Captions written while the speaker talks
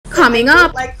coming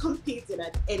up. Like competing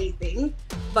at anything,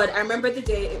 but I remember the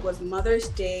day, it was Mother's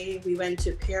Day. We went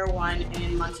to Pier 1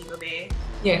 in Montego Bay.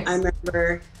 Yes. I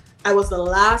remember I was the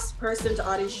last person to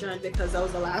audition because I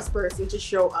was the last person to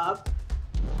show up.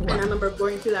 Wow. And I remember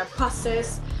going through that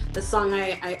process. The song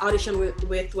I auditioned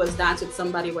with was Dance With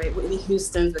Somebody by Whitney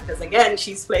Houston, because again,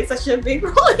 she's played such a big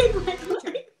role in my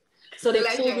life. So they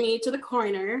pulled me to the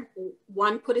corner.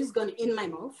 One put his gun in my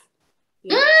mouth.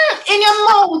 In your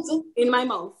mouth? In my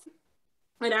mouth.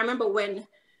 And I remember when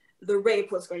the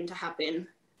rape was going to happen.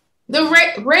 The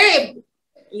rape?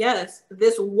 Yes,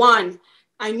 this one.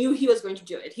 I knew he was going to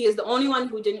do it. He is the only one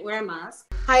who didn't wear a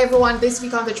mask. Hi everyone, this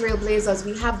week on the Trailblazers,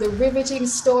 we have the riveting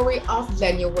story of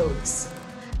Lenya Wilks.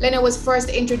 Lenya was first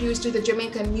introduced to the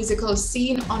Jamaican musical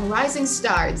scene on Rising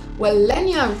Stars. Well,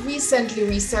 Lenya recently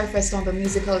resurfaced on the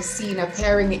musical scene,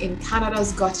 appearing in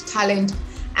Canada's Got Talent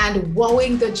and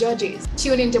wowing the judges.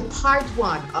 Tune into part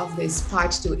 1 of this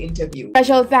part 2 interview.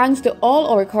 Special thanks to all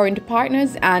our current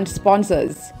partners and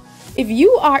sponsors. If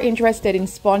you are interested in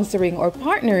sponsoring or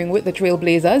partnering with the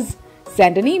Trailblazers,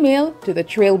 send an email to the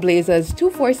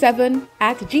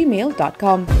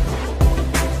trailblazers247@gmail.com.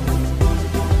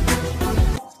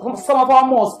 Some of our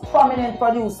most prominent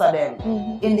producers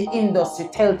in the industry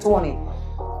tell Tony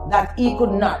that he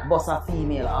could not bust a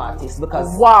female artist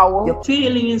because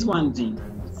Failing is one thing.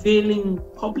 Failing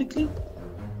publicly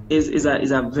is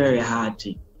a very hard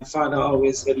thing. My father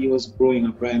always said he was growing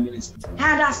a prime minister.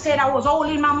 And I said I was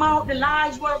holding my mouth, the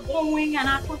lies were going, and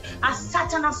I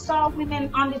sat and I saw women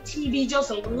on the TV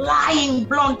just lying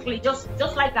bluntly, just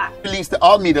like that. Release the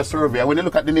all media survey, and when you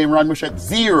look at the name Ron Mushet,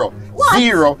 0, What?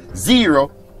 0, 0.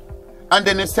 And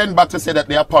then they send back to say that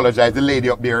they apologize. The lady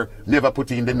up there never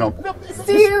put in the number.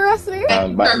 Seriously?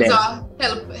 In terms of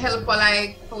help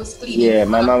like house cleaning. Yeah,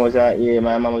 my mom was a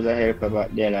helper back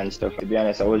then and stuff. To be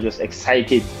honest, I was just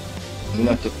excited, you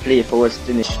know, to play for West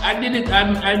Indies. I did it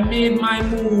and I made my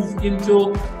move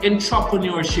into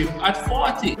entrepreneurship at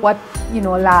 40. What,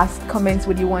 last comments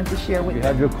would you want to share with You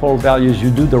have your core values,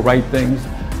 you do the right things,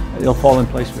 it'll fall in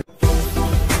place for you.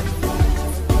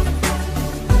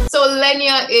 So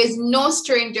Lenya is no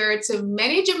stranger to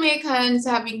many Jamaicans,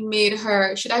 having made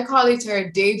her, should I call it her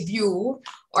debut,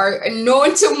 or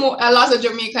known to a lot of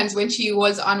Jamaicans when she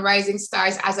was on Rising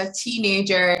Stars as a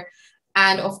teenager.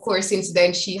 And of course, since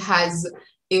then, she has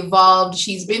evolved.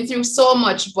 She's been through so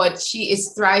much, but she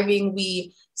is thriving.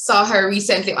 We saw her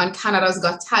recently on Canada's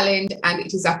Got Talent, and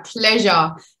it is a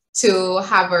pleasure to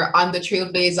have her on the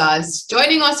Trailblazers,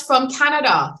 joining us from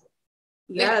Canada.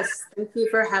 Yes, thank you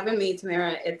for having me,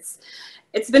 Tamara. It's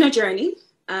been a journey.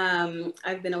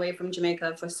 I've been away from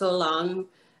Jamaica for so long,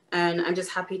 and I'm just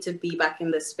happy to be back in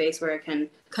this space where I can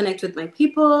connect with my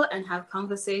people and have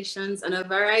conversations on a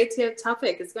variety of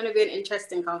topics. It's going to be an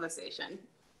interesting conversation.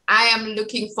 I am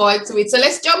looking forward to it. So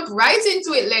let's jump right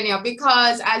into it, Lenya,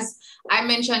 because as I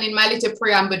mentioned in my little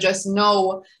preamble just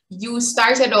now, you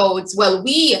started out, well,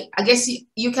 I guess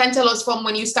you can tell us from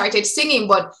when you started singing,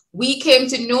 but we came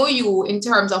to know you in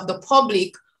terms of the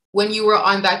public when you were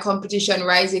on that competition,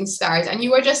 Rising Stars, and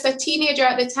you were just a teenager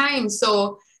at the time.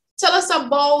 So tell us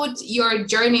about your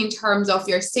journey in terms of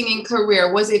your singing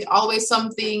career. Was it always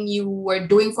something you were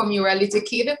doing from you were a little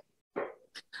kid?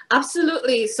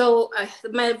 Absolutely. So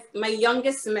my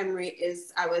youngest memory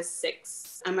is I was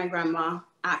 6 and my grandma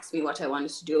asked me what I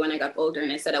wanted to do when I got older,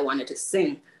 and I said I wanted to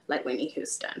sing like Whitney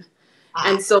Houston.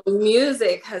 And so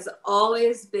music has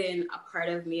always been a part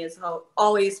of me, as well,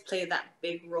 always played that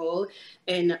big role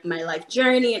in my life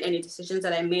journey and any decisions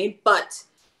that I made. But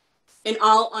in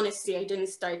all honesty, I didn't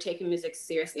start taking music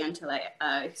seriously until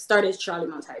I started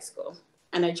Charlemont High School,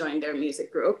 and I joined their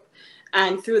music group.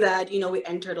 And through that, we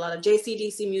entered a lot of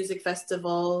JCDC music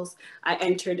festivals. I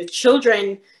entered the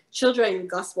Children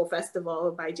Gospel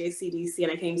Festival by JCDC,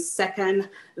 and I came second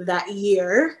that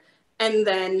year. And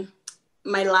then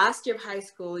my last year of high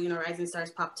school, Rising Stars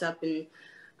popped up, and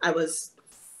I was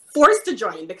forced to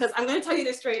join because I'm going to tell you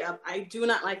this straight up. I do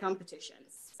not like competitions.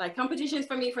 Like competitions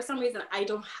for me, for some reason, I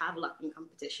don't have luck in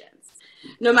competitions.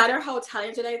 No matter how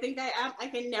talented I think I am, I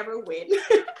can never win.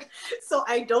 So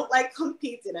I don't like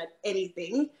competing at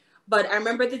anything. But I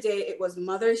remember the day, it was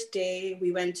Mother's Day.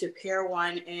 We went to Pier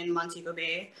 1 in Montego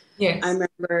Bay. Yes. I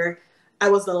remember I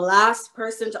was the last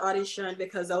person to audition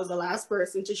because I was the last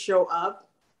person to show up.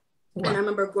 Wow. And I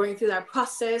remember going through that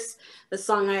process. The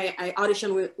song I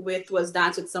auditioned with was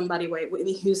Dance With Somebody by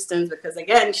Whitney Houston, because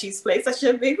again, she's played such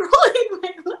a big role in my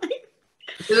life.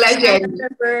 Legend. I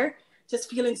remember just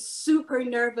feeling super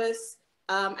nervous.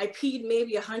 I peed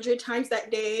maybe 100 times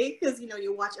that day because, you know,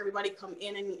 you watch everybody come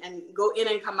in and go in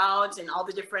and come out and all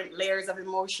the different layers of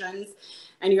emotions.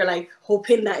 And you're like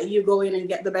hoping that you go in and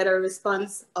get the better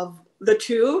response of the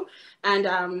two. And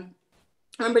I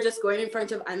remember just going in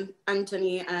front of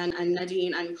Anthony and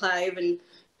Nadine and Clive and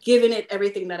giving it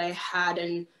everything that I had.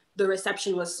 And the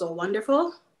reception was so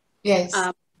wonderful. Yes.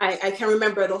 I can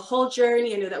remember the whole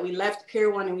journey. I knew that we left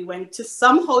Pier 1 and we went to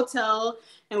some hotel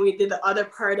and we did the other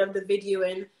part of the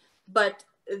videoing. But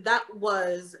that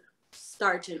was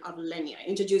starting of Lenya,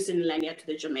 introducing Lenya to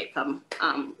the Jamaica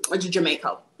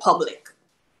public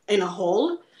in a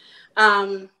whole.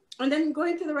 And then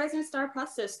going through the Rising Star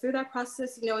process. Through that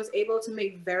process, you know, I was able to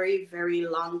make very, very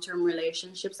long-term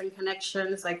relationships and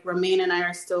connections. Like Romaine and I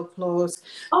are still close.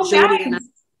 Oh, Jody nice. and I are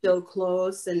still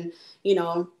close. And, you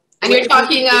know. And you're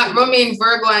talking Romaine,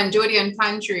 Virgo, and Jody and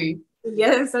Pantry.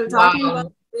 Yes, I'm talking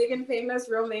about big and famous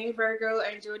Romaine, Virgo,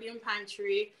 and Jody and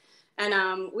Pantry.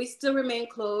 And we still remain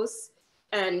close.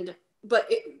 But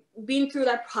being through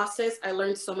that process, I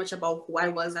learned so much about who I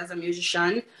was as a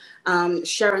musician.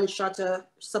 Sharon Shutter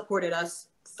supported us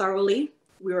thoroughly.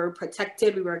 We were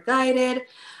protected, we were guided,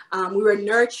 we were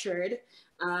nurtured.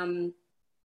 And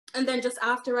then just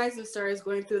after Rising Stars,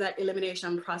 going through that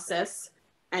elimination process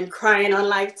and crying on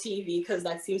live TV, because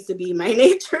that seems to be my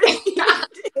nature.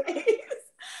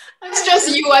 It's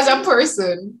just you as a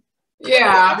person.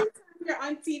 Yeah. Every time you're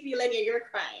on TV, Lenya, you're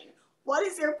crying. What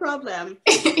is your problem?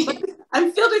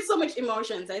 I'm filled with so much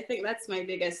emotions. I think that's my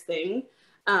biggest thing.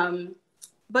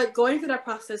 But going through that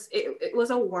process, it was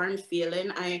a warm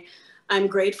feeling. I'm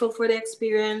grateful for the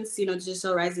experience. You know,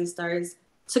 Digital Rising Stars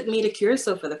took me to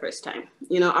Curacao for the first time.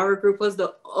 You know, our group was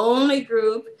the only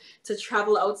group to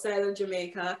travel outside of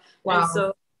Jamaica. Wow. And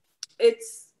so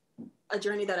it's a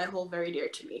journey that I hold very dear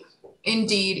to me.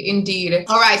 Indeed, indeed.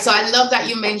 All right. So I love that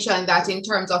you mentioned that in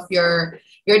terms of your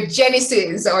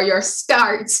genesis or your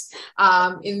start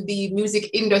in the music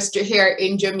industry here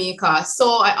in Jamaica.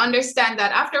 So I understand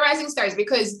that after Rising Stars,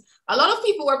 because a lot of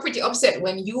people were pretty upset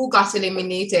when you got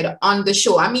eliminated on the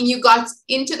show. I mean, you got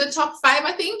into the top 5,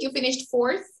 I think. You finished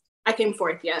 4th. I came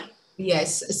 4th, yeah.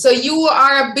 Yes. So you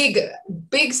are a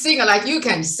big singer. Like, you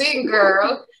can sing,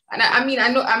 girl. And I mean, I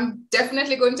know I'm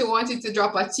definitely going to want you to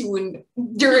drop a tune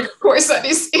during the course of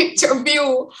this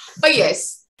interview. But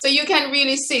yes, so you can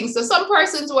really sing. So some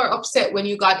persons were upset when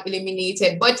you got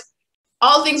eliminated, but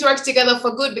all things work together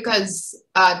for good, because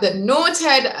the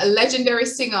noted legendary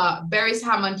singer, Beres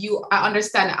Hammond, I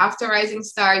understand after Rising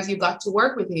Stars, you got to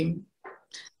work with him.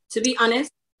 To be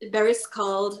honest, Beres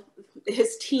called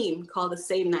his team the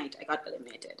same night I got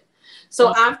eliminated.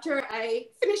 So after I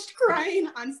finished crying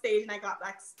on stage and I got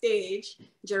backstage,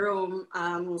 Jerome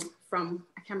from,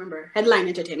 I can't remember, Headline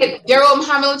Entertainment. Jerome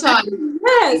Hamilton.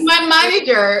 Yes. He's my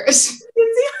manager.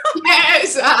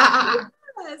 Yes.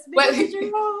 Yes,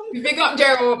 big up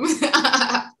Jerome.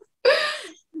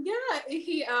 Yeah,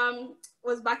 he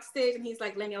was backstage and he's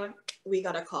like, Lenya, we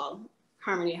got a call.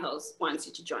 Harmony House wants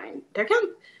you to join their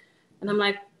camp. And I'm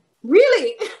like,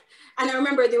 really? And I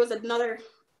remember there was another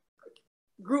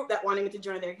group that wanted me to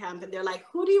join their camp, and they're like,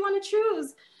 who do you want to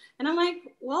choose? And I'm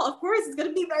like, well, of course it's going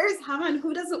to be Beres Hammond.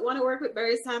 Who doesn't want to work with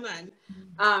Beres Hammond?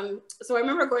 So I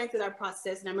remember going through that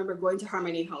process, and I remember going to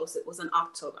Harmony House. It was in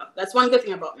October. That's one good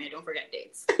thing about me. I don't forget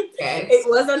dates. Yes. It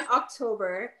was in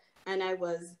October, and I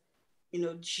was, you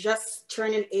know, just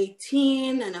turning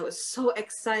 18, and I was so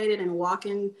excited and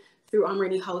walking through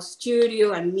Harmony House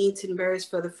studio and meeting Beres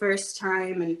for the first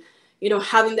time, and, you know,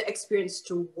 having the experience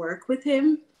to work with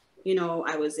him. You know,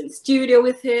 I was in studio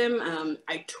with him.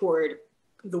 I toured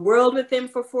the world with him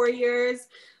for 4 years.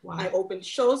 Wow. I opened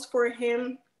shows for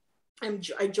him.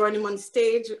 I joined him on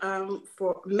stage on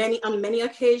many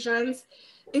occasions.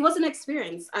 It was an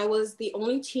experience. I was the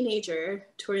only teenager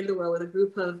touring the world with a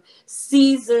group of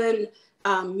seasoned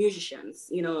musicians.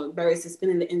 You know, Beres has been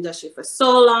in the industry for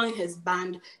so long. His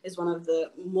band is one of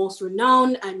the most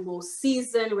renowned and most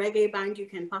seasoned reggae band you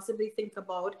can possibly think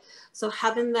about. So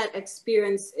having that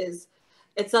experience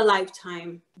it's a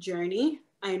lifetime journey.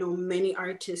 I know many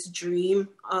artists dream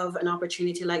of an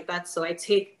opportunity like that. So I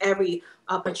take every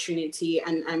opportunity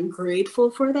and I'm grateful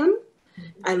for them.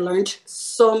 Mm-hmm. I learned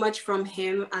so much from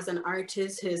him as an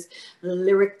artist, his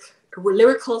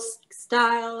lyrical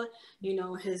style, you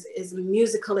know, his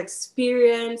musical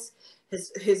experience,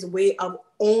 his way of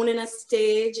owning a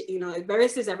stage. You know,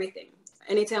 Beres is everything.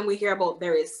 Anytime we hear about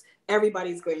Beres,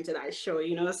 everybody's going to that show,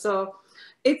 you know. So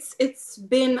it's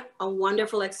been a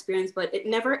wonderful experience, but it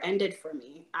never ended for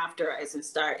me after Rising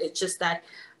Star. It's just that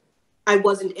I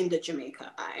wasn't in the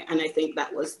Jamaica eye, and I think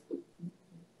that was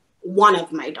one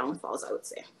of my downfalls, I would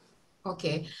say.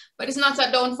 Okay, but it's not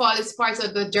a downfall, it's part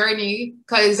of the journey.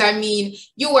 Because I mean,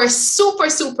 you were super,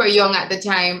 super young at the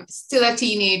time, still a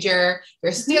teenager,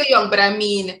 you're still young, but I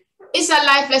mean, it's a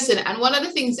life lesson. And one of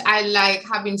the things I like,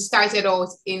 having started out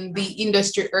in the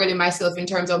industry early myself in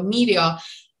terms of media,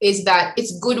 is that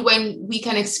it's good when we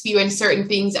can experience certain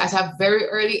things at a very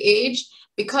early age,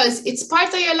 because it's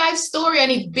part of your life story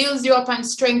and it builds you up and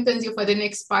strengthens you for the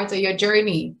next part of your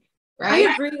journey. Right?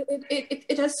 I agree.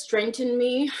 It has strengthened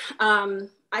me.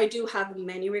 I do have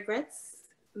many regrets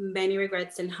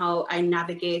in how I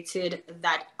navigated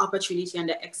that opportunity and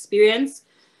the experience.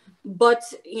 But,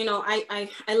 you know, I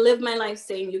live my life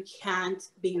saying you can't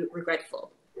be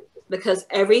regretful, because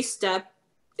every step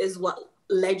is what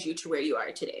led you to where you are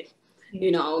today.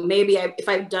 You know, maybe if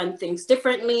I've done things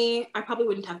differently, I probably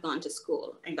wouldn't have gone to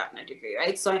school and gotten a degree,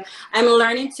 right? So I'm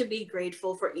learning to be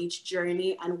grateful for each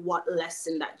journey and what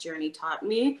lesson that journey taught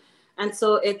me. And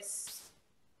so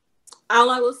all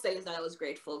I will say is that I was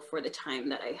grateful for the time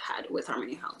that I had with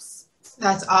Harmony House.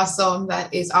 That's awesome.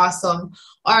 That is awesome.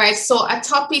 All right. So a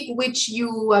topic which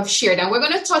you have shared, and we're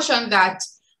going to touch on that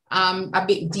a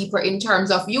bit deeper in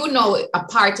terms of, you know, a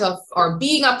part of, or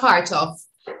being a part of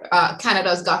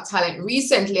Canada's Got Talent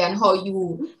recently, and how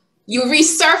you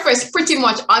resurfaced pretty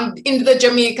much in the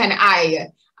Jamaican eye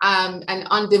and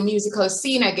on the musical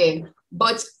scene again.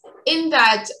 But in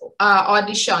that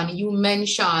audition, you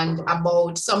mentioned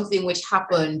about something which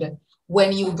happened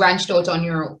when you branched out on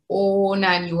your own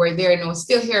and you were there now,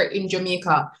 still here in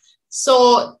Jamaica.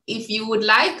 So if you would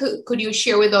like, could you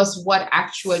share with us what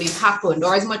actually happened,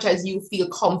 or as much as you feel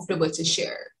comfortable to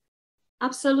share?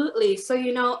 Absolutely. So,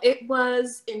 you know, it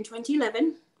was in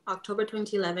 2011, October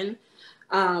 2011.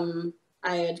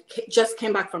 I had just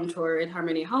came back from tour at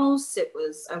Harmony House.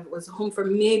 I was home for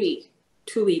maybe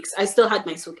 2 weeks. I still had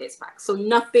my suitcase packed. So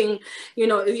nothing, you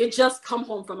know, you just come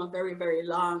home from a very, very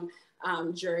long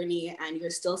journey and you're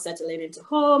still settling into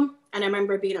home. And I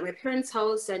remember being at my parents'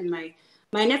 house, and my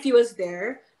nephew was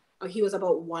there. He was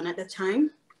about 1 at the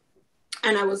time.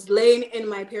 And I was laying in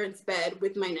my parents' bed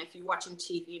with my nephew watching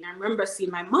TV. And I remember seeing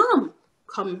my mom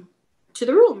come to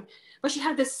the room, but she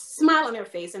had this smile on her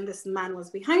face and this man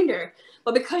was behind her.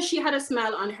 But because she had a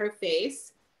smile on her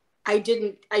face, I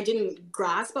didn't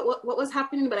grasp at what was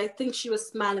happening, but I think she was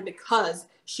smiling because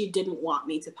she didn't want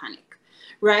me to panic.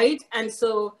 Right. And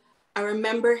so I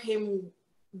remember them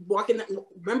walking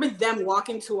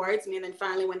towards me. And then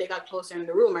finally, when they got closer in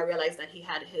the room, I realized that he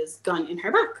had his gun in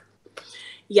her back.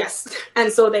 Yes.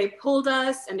 And so they pulled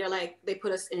us and they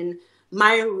put us in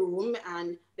my room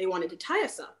and they wanted to tie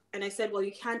us up. And I said, well,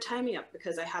 you can't tie me up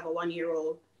because I have a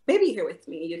 1-year-old baby here with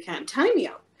me. You can't tie me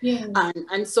up. Yeah.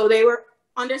 And so they were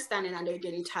understanding and they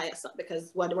didn't tie us up,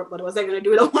 because what was I going to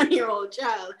do with a 1-year-old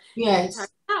child? Yes.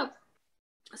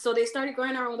 So they started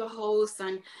going around the house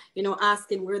and, you know,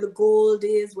 asking where the gold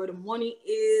is, where the money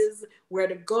is, where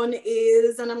the gun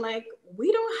is. And I'm like,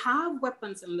 we don't have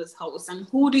weapons in this house. And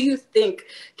who do you think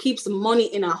keeps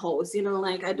money in a house? You know,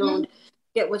 like, I don't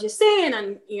get what you're saying.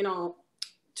 And, you know,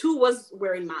 2 was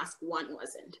wearing masks, 1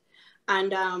 wasn't.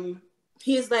 And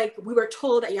he's like, we were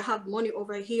told that you have money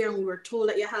over here, and we were told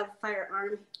that you have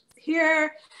firearm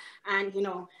here. And, you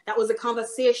know, that was a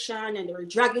conversation, and they were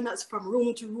dragging us from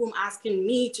room to room, asking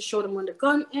me to show them where the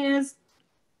gun is.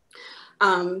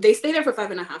 They stayed there for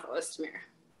 5.5 hours, Tamir,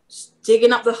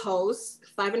 digging up the house,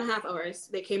 5.5 hours.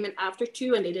 They came in after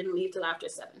 2 and they didn't leave till after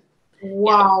 7.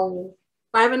 Wow.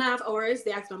 Yeah. 5.5 hours.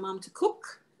 They asked my mom to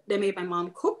cook. They made my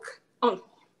mom cook. Oh,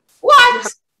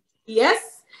 what?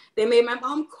 Yes. They made my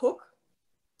mom cook.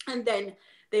 And then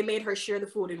they made her share the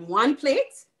food in 1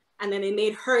 plate. And then they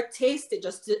made her taste it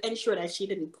just to ensure that she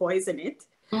didn't poison it.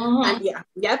 And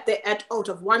they ate out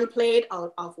of 1 plate,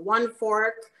 out of 1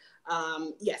 fork.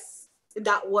 Yes, it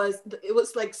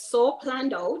was like so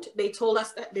planned out. They told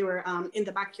us that they were in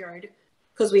the backyard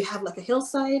because we have like a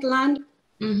hillside land.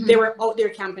 They were out there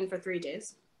camping for 3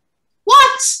 days.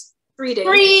 What? 3 days.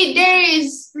 3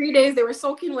 days. 3 days. They were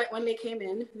soaking wet when they came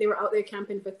in. They were out there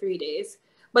camping for 3 days.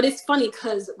 But it's funny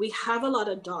because we have a lot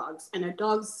of dogs, and our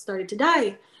dogs started to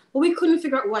die. But we couldn't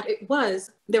figure out what it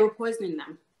was. They were poisoning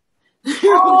them.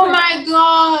 Oh my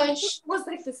gosh. It was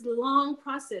like this long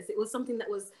process. It was something that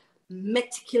was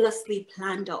meticulously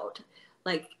planned out.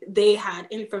 Like, they had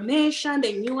information.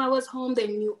 They knew I was home. They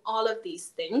knew all of these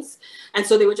things. And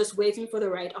so they were just waiting for the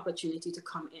right opportunity to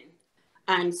come in.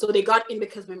 And so they got in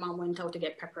because my mom went out to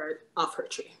get pepper off her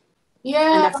tree.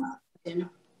 Yeah. And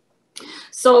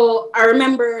so I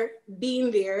remember being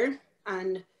there,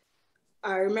 and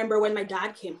I remember when my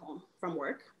dad came home from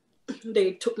work,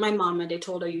 they took my mom and they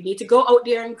told her, you need to go out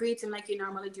there and greet him like you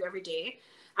normally do every day.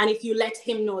 And if you let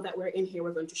him know that we're in here,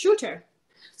 we're going to shoot her.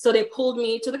 So they pulled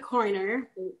me to the corner.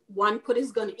 One put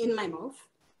his gun in my mouth.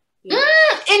 In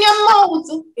your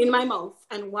mouth? In my mouth.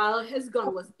 And while his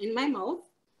gun was in my mouth,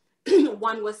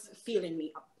 one was feeling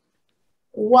me up.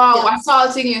 Wow,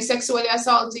 assaulting you, sexually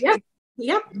assaulting you.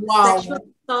 Yep. Wow. Sexually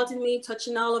assaulting me,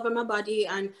 touching all over my body.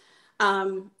 And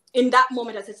in that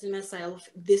moment, I said to myself,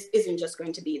 this isn't just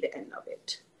going to be the end of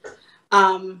it.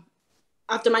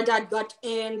 After my dad got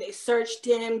in, they searched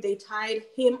him, they tied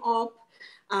him up.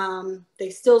 They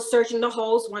still searching the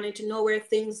house, wanting to know where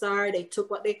things are. They took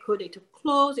what they could. They took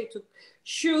clothes, they took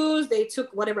shoes, they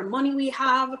took whatever money we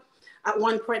have. At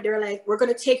one point, they were like, we're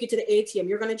going to take you to the ATM.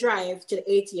 You're going to drive to the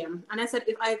ATM. And I said,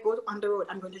 if I go on the road,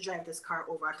 I'm going to drive this car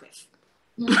over a cliff.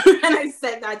 Mm-hmm. And I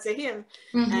said that to him.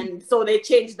 Mm-hmm. And so they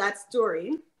changed that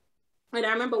story. And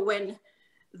I remember when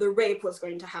the rape was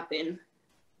going to happen.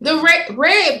 The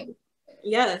rape?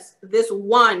 Yes. This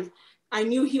one, I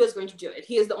knew he was going to do it.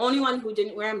 He is the only one who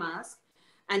didn't wear a mask.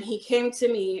 And he came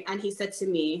to me and he said to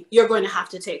me, you're going to have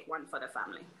to take one for the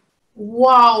family.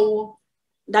 Wow.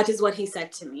 That is what he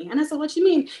said to me. And I said, what do you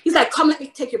mean? He's like, come, let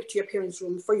me take you to your parents'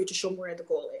 room for you to show me where the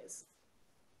goal is.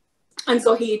 And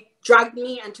so he dragged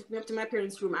me and took me up to my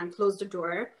parents' room and closed the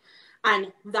door.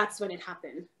 And that's when it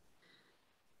happened.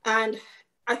 And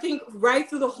I think right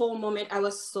through the whole moment, I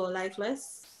was so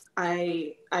lifeless.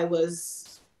 I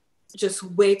was just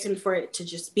waiting for it to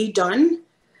just be done.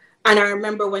 And I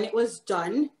remember when it was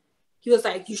done, he was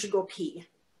like, you should go pee.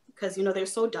 Because, you know, they're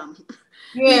so dumb.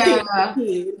 Yeah.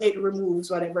 It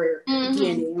removes whatever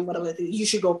DNA and whatever. You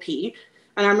should go pee.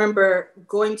 And I remember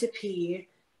going to pee.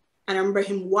 And I remember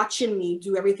him watching me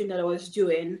do everything that I was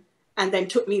doing. And then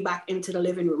took me back into the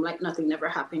living room like nothing never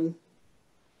happened.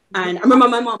 And I remember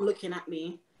my mom looking at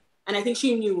me. And I think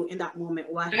she knew in that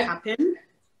moment what happened.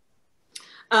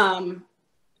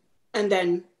 And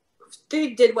then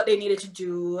they did what they needed to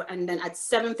do. And then at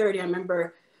 7:30, I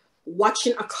remember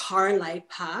watching a car light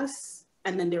pass.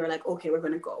 And then they were like, okay, we're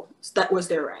going to go. So that was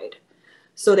their ride.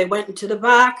 So they went into the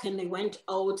back and they went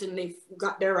out and they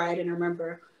got their ride. And I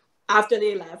remember after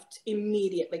they left,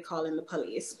 immediately calling the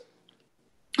police.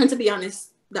 And to be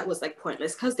honest, that was like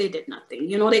pointless because they did nothing.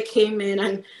 You know, they came in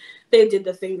and they did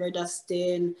the finger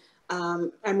dusting. I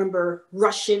remember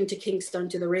rushing to Kingston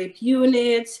to the rape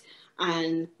unit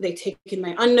and they taken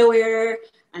my underwear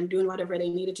and doing whatever they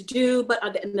needed to do. But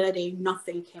at the end of the day,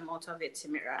 nothing came out of it,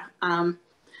 Tamara.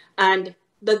 And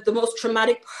the most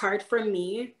traumatic part for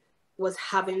me was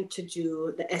having to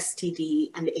do the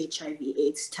STD and the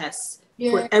HIV/AIDS tests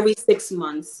for every 6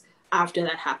 months after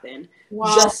that happened.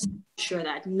 Wow. Just to make sure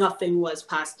that nothing was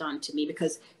passed on to me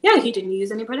because, he didn't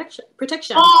use any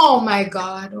protection. Oh, my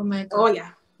God. Oh, my God. Oh,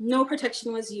 yeah. No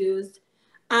protection was used.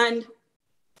 And,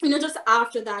 you know, just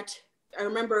after that, I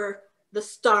remember the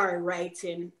Star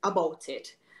writing about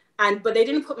it. But they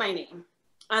didn't put my name.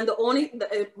 And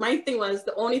my thing was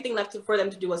the only thing left for them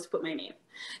to do was to put my name.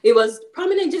 It was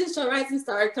prominent judicial rights and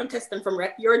Star contestant from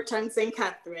Yorktown, St.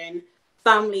 Catherine,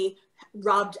 family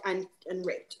robbed and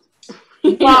raped.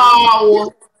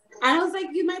 Wow. And I was like,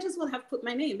 you might as well have put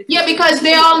my name. Because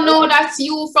they all know that's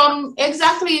you from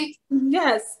exactly.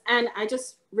 Yes. And I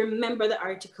just remember the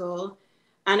article.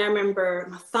 And I remember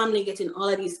my family getting all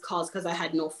of these calls because I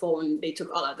had no phone. They took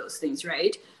all of those things,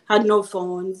 right? Had no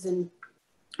phones and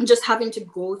just having to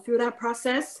go through that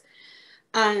process.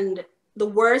 And the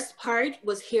worst part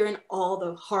was hearing all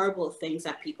the horrible things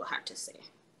that people had to say.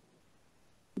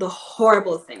 The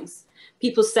horrible things.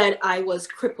 People said I was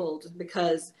crippled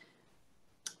because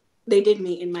they did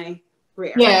me in my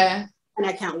rear. Yeah. And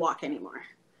I can't walk anymore.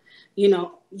 You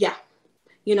know,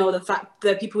 You know, the fact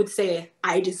that people would say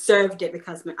I deserved it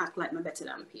because I act like I'm better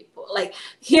than people. Like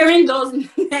hearing those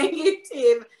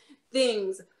negative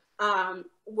things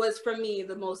was for me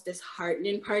the most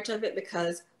disheartening part of it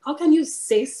because how can you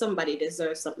say somebody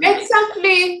deserves something?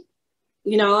 Exactly.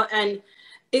 You know, and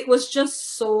it was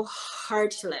just so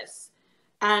heartless.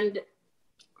 And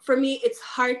for me, it's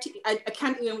hard to, I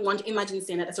can't even want to imagine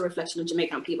saying that it's a reflection of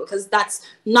Jamaican people because that's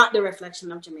not the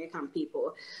reflection of Jamaican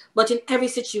people. But in every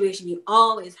situation, you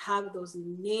always have those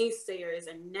naysayers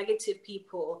and negative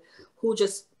people who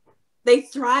just, they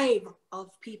thrive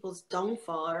of people's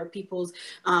downfall or people's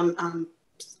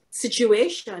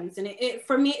situations. And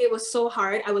for me, it was so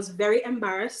hard. I was very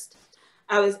embarrassed.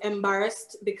 I was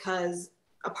embarrassed because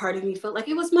a part of me felt like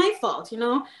it was my fault, you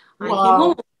know. I came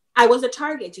home. I was a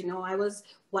target, you know. I was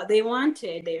what they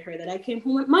wanted. They heard that I came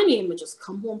home with money and would just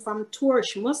come home from tour.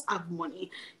 She must have money,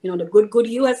 you know, the good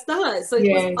US dollars. So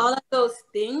it was all of those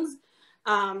things.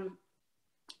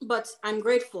 But I'm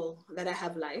grateful that I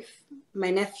have life. My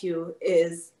nephew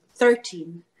is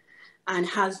 13 and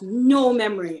has no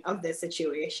memory of this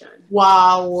situation.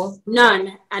 Wow.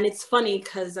 None. And it's funny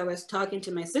because I was talking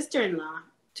to my sister-in-law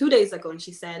 2 days ago, and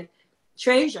she said,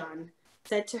 Trajan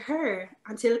said to her,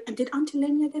 did Auntie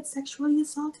Lenya get sexually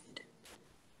assaulted?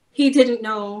 He didn't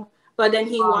know, but then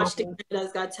he watched the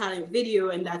Canada's Got Talent video,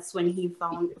 and that's when he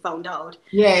found out.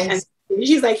 Yes. And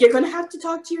she's like, you're going to have to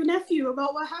talk to your nephew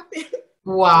about what happened.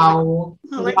 Wow.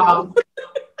 Like, wow.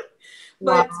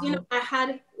 But, you know, I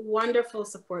had wonderful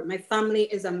support. My family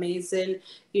is amazing.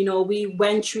 You know, we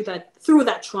went through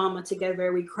that trauma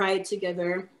together. We cried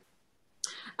together.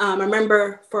 I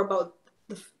remember for about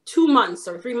 2 months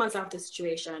or 3 months after the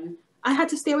situation, I had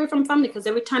to stay away from family because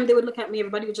every time they would look at me,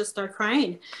 everybody would just start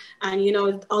crying. And, you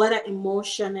know, all of that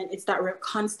emotion, and it's that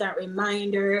constant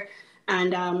reminder.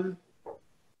 And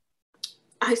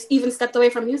I even stepped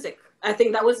away from music. I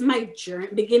think that was my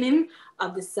beginning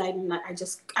of deciding that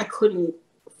I couldn't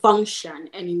function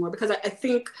anymore, because I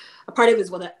think a part of it is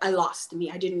what I lost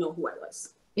me. I didn't know who I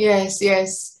was. Yes,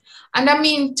 yes. And I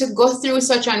mean, to go through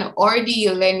such an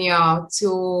ordeal, Lenya,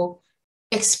 to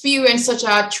experience such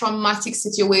a traumatic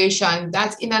situation,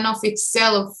 that in and of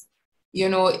itself, you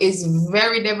know, is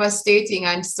very devastating.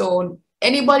 And so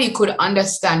anybody could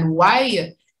understand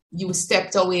why you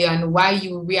stepped away and why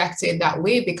you reacted that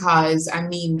way, because I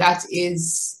mean, that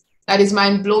is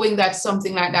mind-blowing that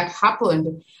something like that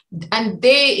happened. And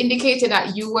they indicated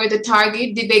that you were the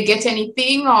target. Did they get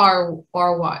anything or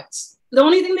what? The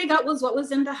only thing they got was what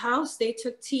was in the house. They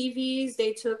took TVs,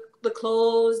 they took the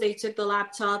clothes, they took the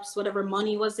laptops, whatever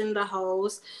money was in the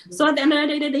house. So at the end of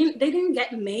the day, they didn't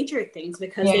get major things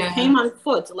because they came on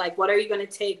foot. Like, what are you going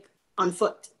to take on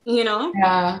foot, you know?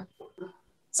 Yeah.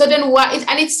 So then what?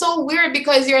 And it's so weird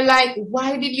because you're like,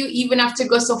 why did you even have to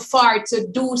go so far to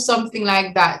do something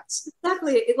like that?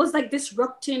 Exactly. It was like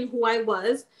disrupting who I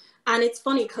was. And it's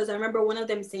funny because I remember one of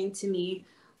them saying to me,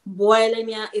 boy,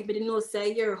 Lenya, if you didn't know,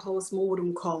 say your house, more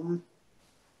wouldn't come.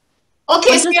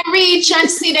 Okay, so you reach and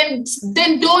see, then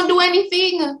don't do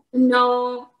anything.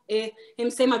 No, him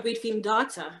say my breed for him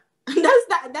daughter. That's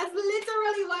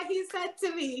literally what he said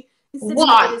to me. He said,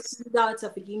 what? Daughter,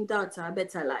 for him daughter, a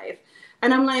better life.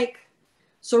 And I'm like,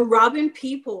 so robbing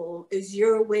people is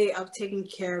your way of taking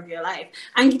care of your life.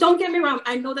 And don't get me wrong,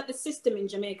 I know that the system in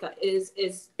Jamaica is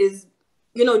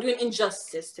you know, doing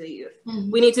injustice to the youth.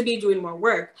 We need to be doing more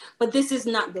work, but this is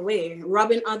not the way.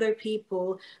 Robbing other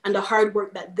people and the hard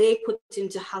work that they put in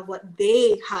to have what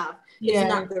they have is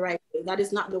not the right way. That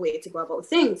is not the way to go about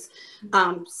things.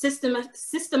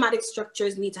 Systematic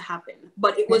structures need to happen,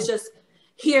 but it was just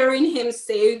hearing him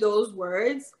say those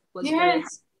words was very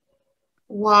hard.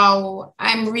 Wow,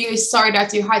 I'm really sorry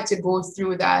that you had to go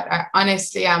through that. I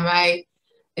honestly am. I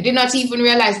did not even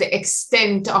realize the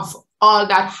extent of all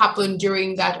that happened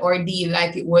during that ordeal.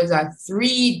 Like, it was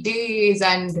 3 days,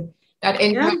 and that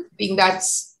entire thing,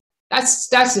 that's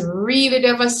really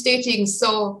devastating.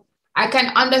 So I can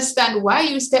understand why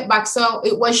you stepped back. So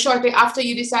it was shortly after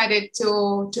you decided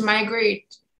to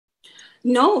migrate.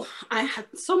 No, I had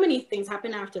so many things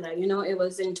happen after that. You know, it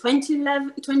was in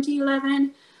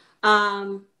 2011.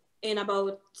 In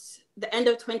about the end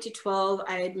of 2012,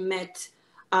 I had met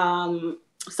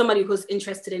somebody who was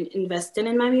interested in investing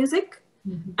in my music.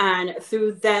 And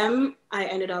through them, I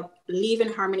ended up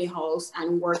leaving Harmony House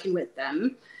and working with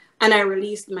them. And I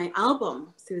released my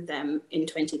album through them in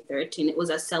 2013. It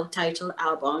was a self-titled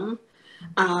album.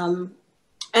 And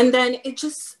then it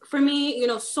just, for me, you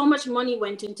know, so much money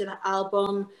went into the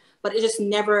album, but it just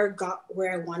never got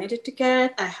where I wanted it to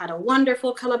get. I had a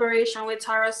wonderful collaboration with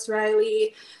Taras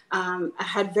Riley. I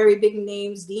had very big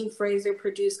names. Dean Fraser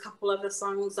produced a couple of the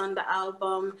songs on the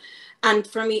album. And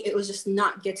for me, it was just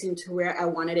not getting to where I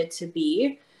wanted it to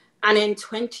be. And in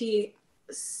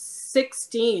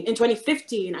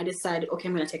 2015, I decided, okay,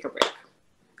 I'm going to take a break.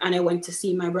 And I went to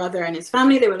see my brother and his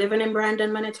family. They were living in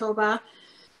Brandon, Manitoba.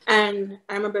 And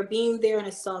I remember being there and I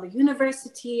saw the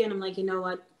university and I'm like, you know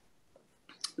what?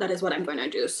 That is what I'm going to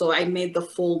do. So I made the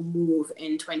full move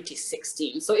in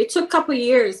 2016. So it took a couple of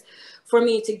years for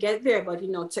me to get there, but, you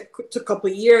know, it took a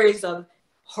couple of years of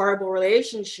horrible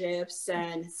relationships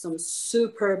and some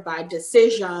super bad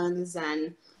decisions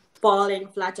and falling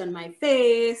flat on my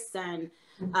face and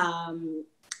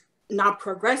not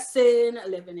progressing,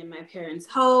 living in my parents'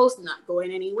 house, not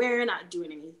going anywhere, not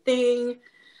doing anything.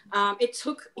 It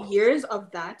took years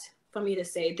of that for me to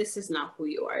say, this is not who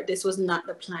you are. This was not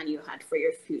the plan you had for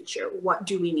your future. What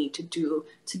do we need to do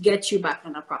to get you back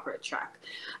on a proper track?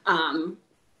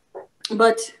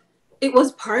 But it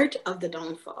was part of the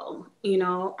downfall. You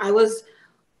know, I was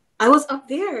up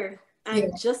there,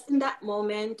 and just in that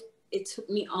moment, it took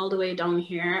me all the way down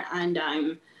here, and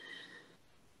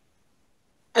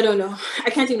I don't know. I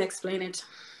can't even explain it.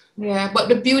 Yeah, but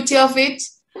the beauty of it,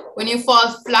 when you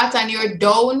fall flat and you're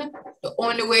down, the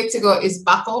only way to go is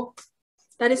back up.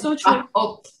 That is so true. Back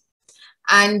up.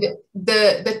 And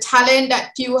the talent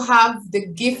that you have, the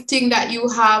gifting that you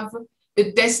have,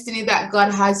 the destiny that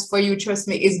God has for you, trust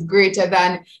me, is greater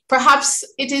than, perhaps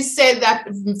it is said that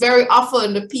very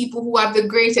often the people who have the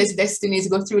greatest destinies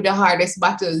go through the hardest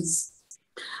battles.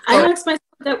 I ask myself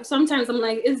that sometimes. I'm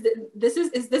like,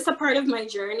 is this a part of my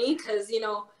journey? Because, you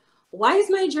know, why is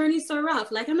my journey so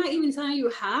rough? Like, I'm not even telling you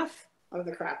half of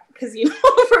the crap. Because, you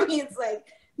know, for me, it's like,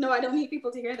 no, I don't need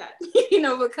people to hear that, you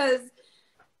know, because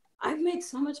I've made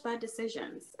so much bad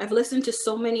decisions. I've listened to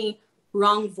so many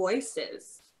wrong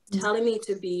voices telling me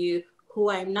to be who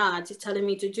I'm not, telling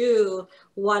me to do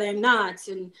what I'm not.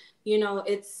 And, you know,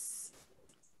 it's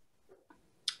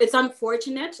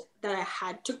unfortunate that I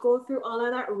had to go through all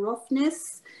of that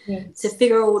roughness to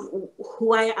figure out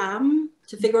who I am,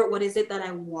 to figure out what is it that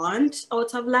I want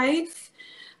out of life.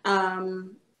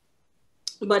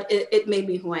 But it made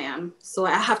me who I am. So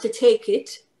I have to take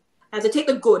it. I have to take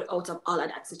the good out of all of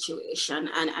that situation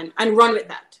and run with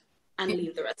that and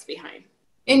leave the rest behind.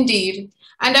 Indeed.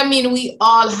 And I mean, we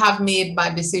all have made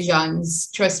bad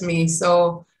decisions, trust me.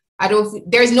 So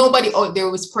there's nobody out there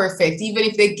who's perfect, even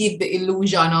if they give the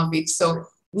illusion of it. So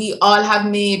we all have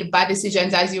made bad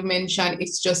decisions, as you mentioned.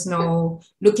 It's just now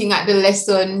looking at the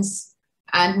lessons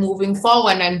and moving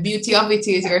forward. And beauty of it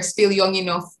is you're still young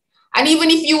enough. And even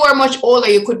if you were much older,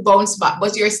 you could bounce back,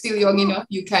 but you're still young enough,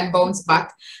 you can bounce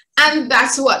back. And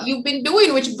that's what you've been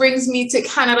doing, which brings me to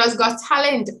Canada's Got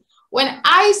Talent. When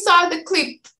I saw the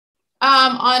clip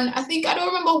on, I think, I don't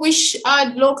remember which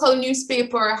local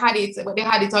newspaper had it, but they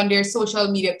had it on their social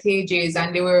media pages,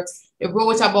 and they wrote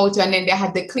about it, and then they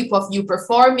had the clip of you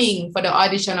performing for the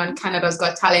audition on Canada's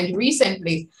Got Talent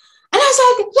recently. And I was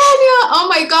like, Lenya, oh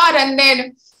my God. And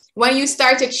then when you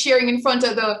started sharing in front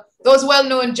of those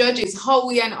well-known judges,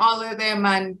 Howie and all of them,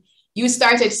 and you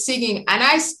started singing, and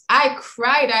I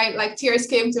cried. Like tears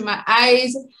came to my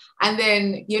eyes. And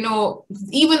then, you know,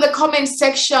 even the comment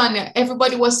section,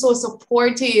 everybody was so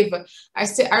supportive. I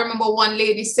remember one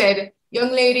lady said,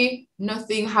 young lady,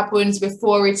 nothing happens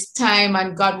before its time,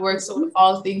 and God works out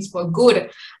all things for good.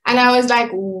 And I was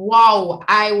like, wow.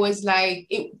 I was like,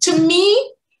 to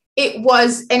me, it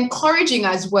was encouraging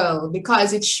as well,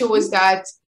 because it shows that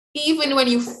even when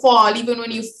you fall, even when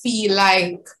you feel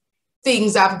like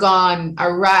things have gone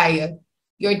awry,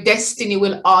 your destiny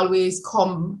will always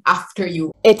come after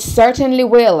you. It certainly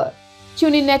will.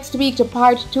 Tune in next week to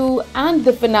part 2 and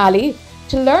the finale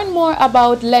to learn more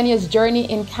about Lenya's journey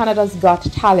in Canada's Got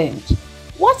Talent.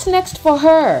 What's next for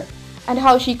her, and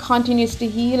how she continues to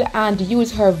heal and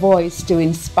use her voice to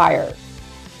inspire.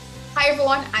 Hi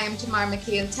everyone, I am Tamara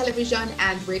McKayle, television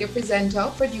and radio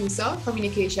presenter, producer,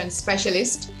 communication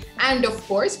specialist, and of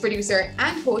course, producer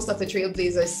and host of the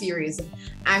Trailblazers series.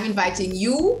 I'm inviting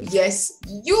you, yes,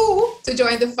 you, to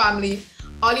join the family.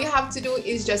 All you have to do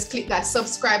is just click that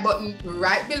subscribe button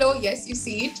right below. Yes, you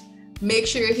see it. Make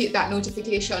sure you hit that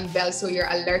notification bell so you're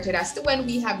alerted as to when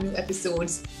we have new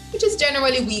episodes, which is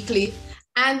generally weekly.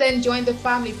 And then join the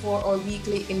family for our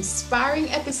weekly inspiring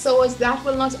episodes that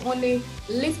will not only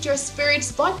lift your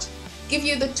spirits, but give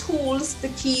you the tools, the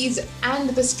keys, and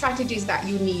the strategies that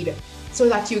you need so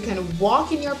that you can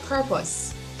walk in your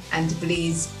purpose and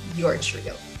blaze your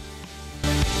trail.